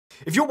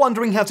If you're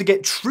wondering how to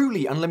get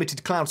truly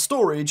unlimited cloud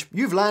storage,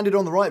 you've landed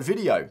on the right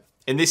video.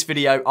 In this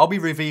video, I'll be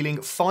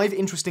revealing 5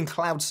 interesting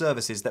cloud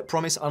services that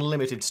promise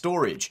unlimited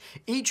storage,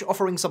 each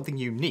offering something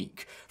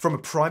unique, from a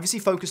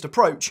privacy-focused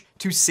approach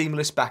to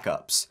seamless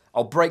backups.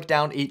 I'll break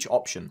down each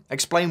option,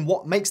 explain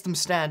what makes them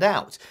stand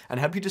out, and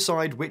help you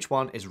decide which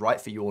one is right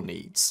for your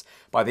needs.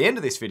 By the end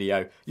of this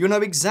video, you'll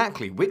know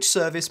exactly which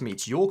service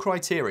meets your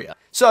criteria.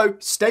 So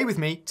stay with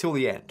me till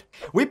the end.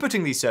 We're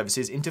putting these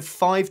services into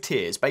 5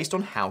 tiers based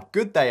on how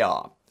good they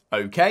are.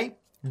 Okay,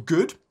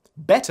 good,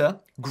 better,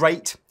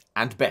 great,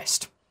 and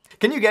best.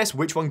 Can you guess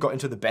which one got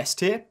into the best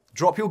tier?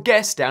 Drop your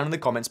guess down in the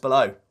comments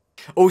below.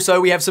 Also,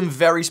 we have some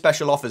very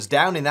special offers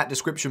down in that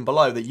description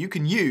below that you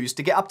can use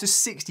to get up to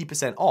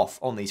 60% off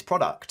on these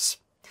products.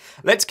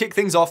 Let's kick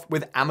things off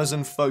with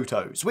Amazon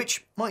Photos,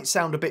 which might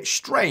sound a bit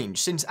strange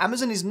since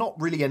Amazon is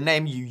not really a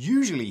name you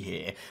usually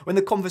hear when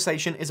the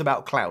conversation is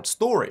about cloud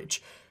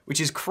storage, which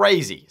is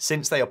crazy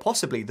since they are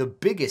possibly the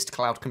biggest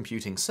cloud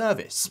computing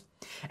service.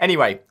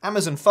 Anyway,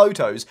 Amazon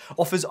Photos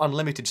offers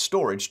unlimited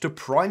storage to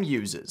Prime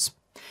users.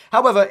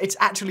 However, it's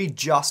actually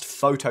just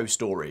photo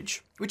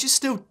storage, which is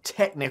still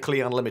technically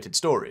unlimited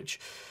storage.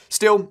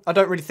 Still, I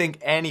don't really think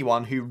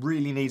anyone who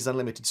really needs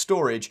unlimited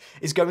storage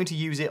is going to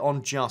use it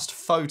on just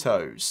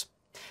photos.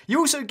 You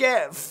also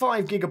get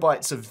 5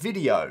 GB of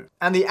video,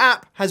 and the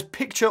app has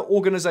picture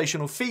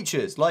organizational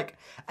features like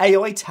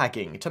AI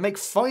tagging to make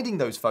finding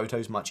those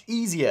photos much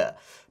easier.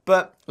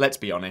 But let's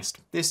be honest,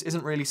 this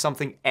isn't really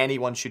something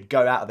anyone should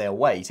go out of their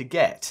way to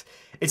get.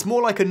 It's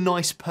more like a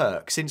nice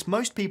perk since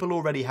most people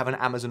already have an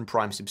Amazon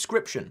Prime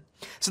subscription.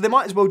 So they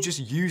might as well just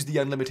use the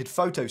unlimited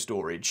photo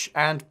storage,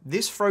 and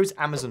this throws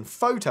Amazon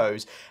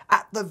Photos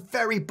at the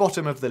very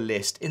bottom of the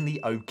list in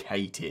the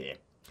OK tier.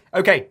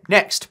 Okay,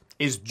 next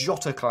is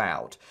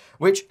Jottacloud,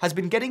 which has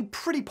been getting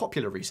pretty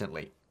popular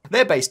recently.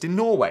 They're based in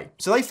Norway,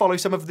 so they follow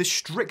some of the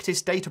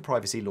strictest data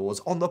privacy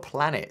laws on the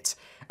planet,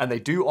 and they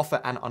do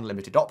offer an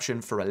unlimited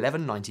option for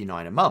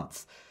 $11.99 a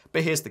month.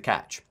 But here's the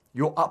catch.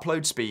 Your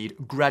upload speed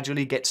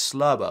gradually gets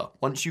slower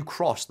once you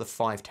cross the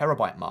 5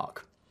 TB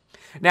mark.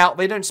 Now,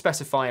 they don't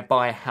specify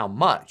by how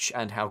much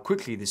and how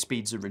quickly the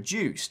speeds are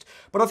reduced,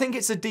 but I think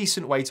it's a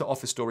decent way to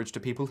offer storage to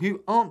people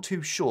who aren't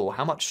too sure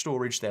how much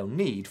storage they'll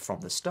need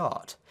from the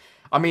start.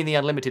 I mean, the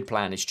unlimited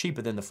plan is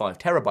cheaper than the 5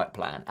 TB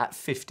plan at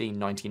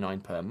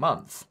 $15.99 per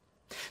month.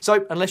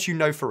 So, unless you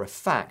know for a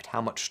fact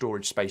how much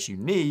storage space you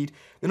need,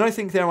 then I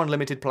think their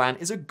unlimited plan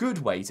is a good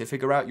way to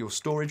figure out your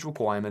storage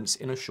requirements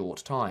in a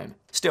short time.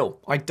 Still,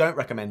 I don't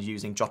recommend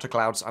using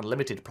Jottacloud's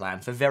unlimited plan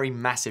for very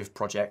massive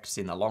projects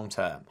in the long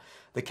term.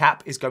 The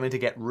cap is going to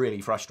get really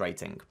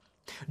frustrating.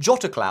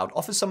 Jottacloud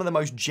offers some of the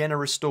most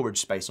generous storage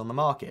space on the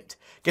market,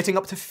 getting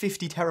up to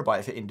 50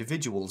 TB for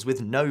individuals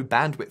with no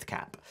bandwidth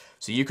cap,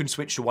 so you can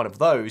switch to one of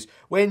those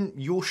when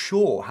you're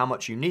sure how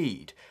much you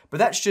need, but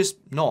that's just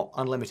not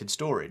unlimited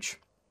storage.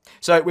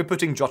 So we're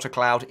putting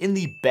Jottacloud in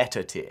the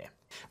better tier.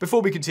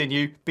 Before we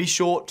continue, be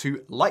sure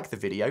to like the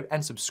video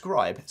and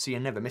subscribe so you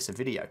never miss a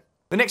video.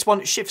 The next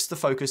one shifts the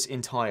focus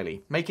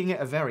entirely, making it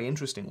a very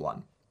interesting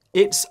one.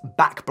 It's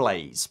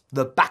Backblaze,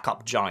 the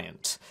backup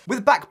giant.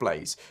 With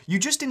Backblaze, you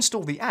just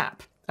install the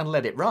app and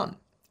let it run.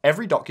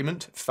 Every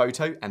document,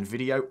 photo, and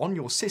video on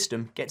your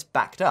system gets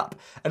backed up,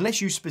 unless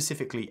you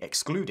specifically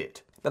exclude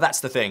it. But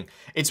that's the thing,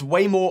 it's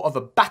way more of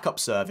a backup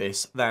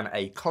service than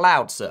a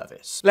cloud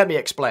service. Let me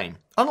explain.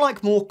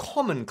 Unlike more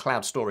common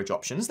cloud storage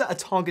options that are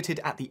targeted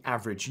at the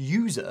average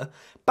user,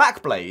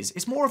 Backblaze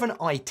is more of an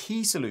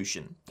IT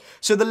solution.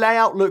 So the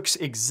layout looks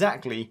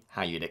exactly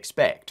how you'd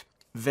expect.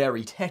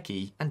 Very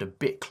techy and a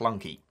bit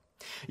clunky.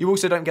 You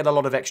also don't get a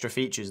lot of extra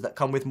features that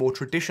come with more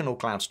traditional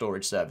cloud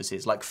storage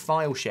services like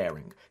file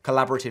sharing,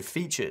 collaborative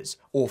features,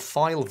 or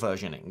file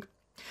versioning.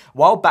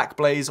 While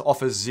Backblaze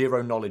offers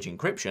zero-knowledge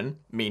encryption,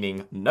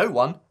 meaning no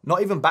one,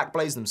 not even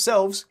Backblaze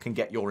themselves, can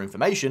get your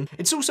information,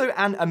 it's also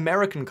an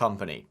American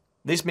company.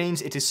 This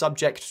means it is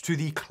subject to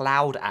the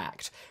Cloud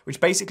Act, which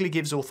basically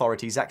gives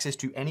authorities access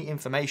to any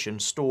information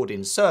stored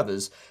in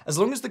servers, as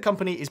long as the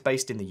company is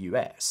based in the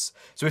US.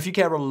 So if you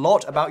care a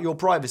lot about your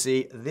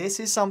privacy,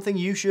 this is something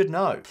you should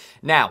know.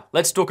 Now,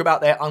 let's talk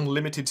about their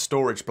unlimited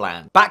storage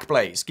plan.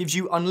 Backblaze gives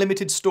you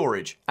unlimited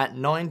storage at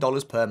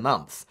 $9 per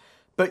month,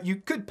 but you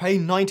could pay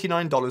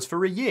 $99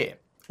 for a year,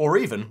 or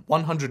even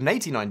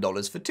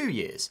 $189 for 2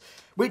 years,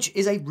 which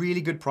is a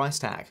really good price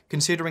tag,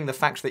 considering the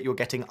fact that you're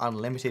getting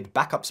unlimited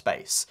backup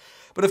space.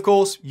 But of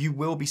course, you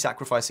will be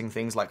sacrificing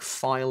things like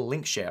file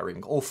link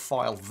sharing or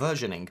file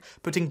versioning,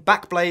 putting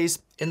Backblaze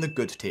in the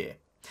good tier.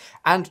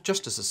 And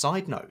just as a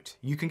side note,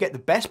 you can get the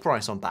best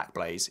price on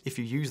Backblaze if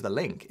you use the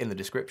link in the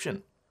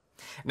description.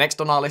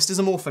 Next on our list is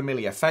a more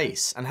familiar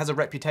face, and has a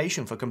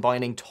reputation for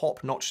combining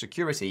top-notch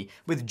security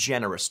with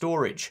generous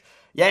storage.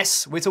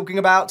 Yes, we're talking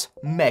about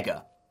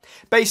Mega.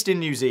 Based in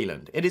New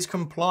Zealand, it is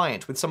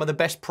compliant with some of the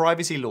best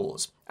privacy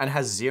laws and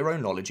has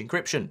zero-knowledge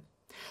encryption.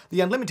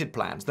 The unlimited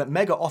plans that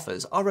Mega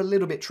offers are a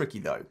little bit tricky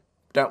though.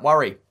 Don't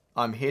worry,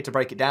 I'm here to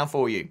break it down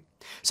for you.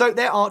 So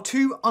there are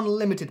two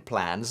unlimited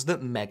plans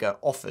that Mega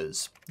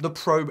offers, the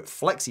Pro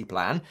Flexi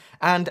plan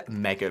and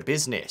Mega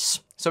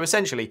Business. So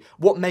essentially,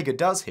 what Mega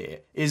does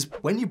here is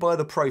when you buy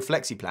the Pro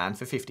Flexi plan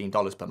for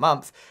 $15 per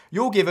month,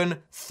 you're given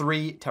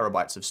 3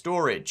 terabytes of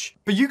storage.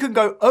 But you can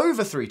go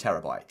over 3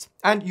 terabytes,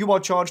 and you are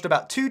charged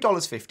about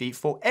 $2.50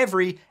 for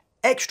every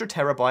extra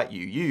terabyte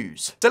you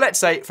use. So let's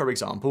say, for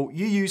example,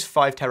 you use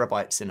 5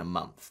 terabytes in a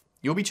month.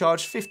 You'll be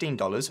charged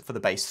 $15 for the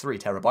base 3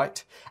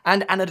 terabyte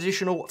and an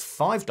additional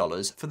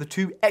 $5 for the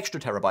 2 extra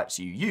terabytes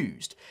you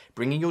used,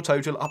 bringing your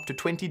total up to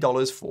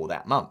 $20 for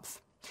that month.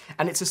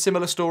 And it's a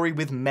similar story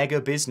with Mega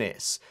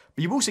Business,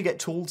 but you also get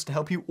tools to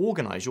help you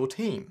organize your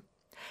team.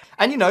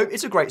 And you know,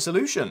 it's a great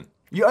solution.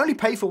 You only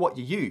pay for what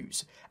you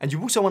use, and you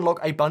also unlock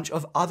a bunch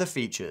of other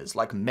features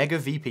like Mega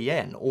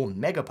VPN or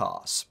Mega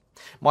Pass.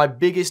 My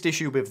biggest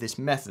issue with this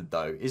method,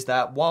 though, is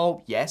that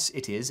while, yes,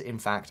 it is in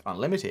fact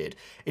unlimited,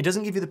 it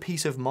doesn't give you the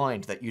peace of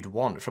mind that you'd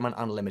want from an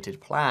unlimited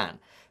plan,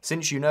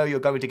 since you know you're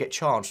going to get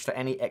charged for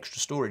any extra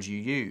storage you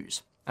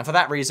use. And for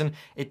that reason,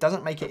 it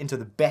doesn't make it into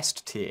the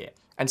best tier,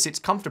 and sits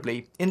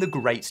comfortably in the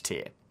great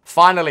tier.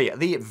 Finally,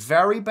 the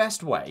very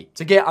best way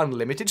to get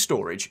unlimited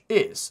storage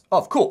is,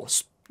 of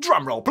course,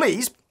 drumroll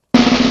please,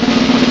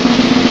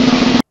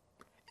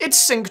 it's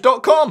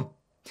Sync.com.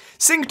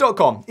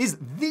 Sync.com is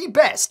the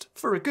best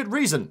for a good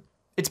reason.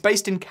 It's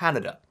based in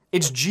Canada,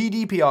 it's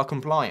GDPR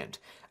compliant,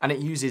 and it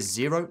uses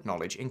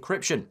zero-knowledge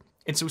encryption.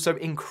 It's also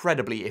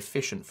incredibly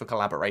efficient for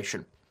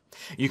collaboration.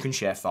 You can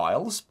share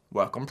files,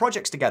 work on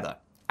projects together,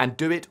 and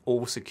do it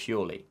all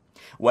securely.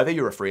 Whether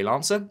you're a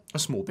freelancer, a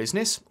small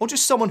business, or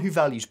just someone who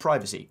values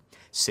privacy,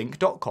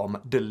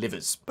 Sync.com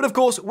delivers. But of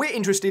course, we're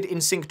interested in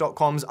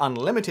Sync.com's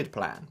unlimited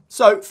plan.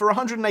 So for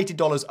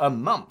 $180 a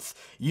month,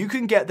 you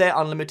can get their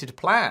unlimited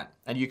plan,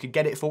 and you can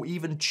get it for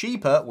even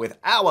cheaper with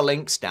our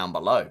links down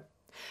below.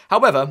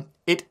 However,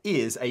 it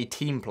is a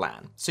team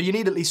plan, so you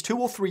need at least 2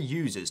 or 3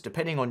 users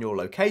depending on your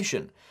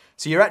location.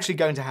 So you're actually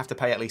going to have to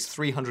pay at least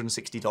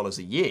 $360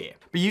 a year.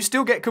 But you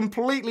still get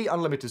completely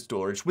unlimited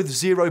storage with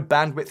 0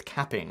 bandwidth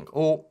capping,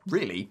 or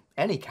really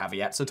any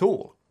caveats at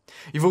all.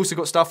 You've also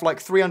got stuff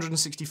like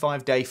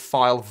 365-day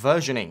file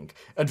versioning,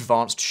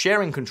 advanced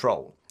sharing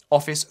control,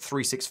 Office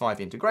 365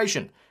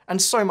 integration,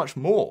 and so much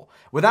more,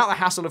 without the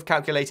hassle of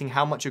calculating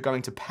how much you're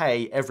going to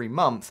pay every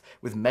month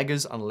with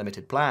Mega's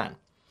unlimited plan.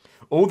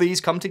 All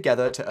these come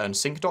together to earn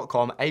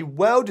Sync.com a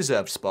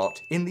well-deserved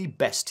spot in the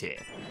best tier.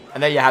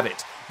 And there you have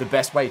it, the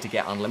best way to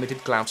get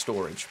unlimited cloud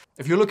storage.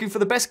 If you're looking for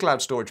the best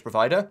cloud storage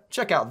provider,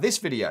 check out this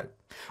video.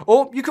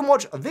 Or you can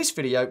watch this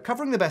video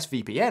covering the best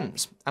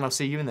VPNs, and I'll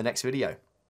see you in the next video.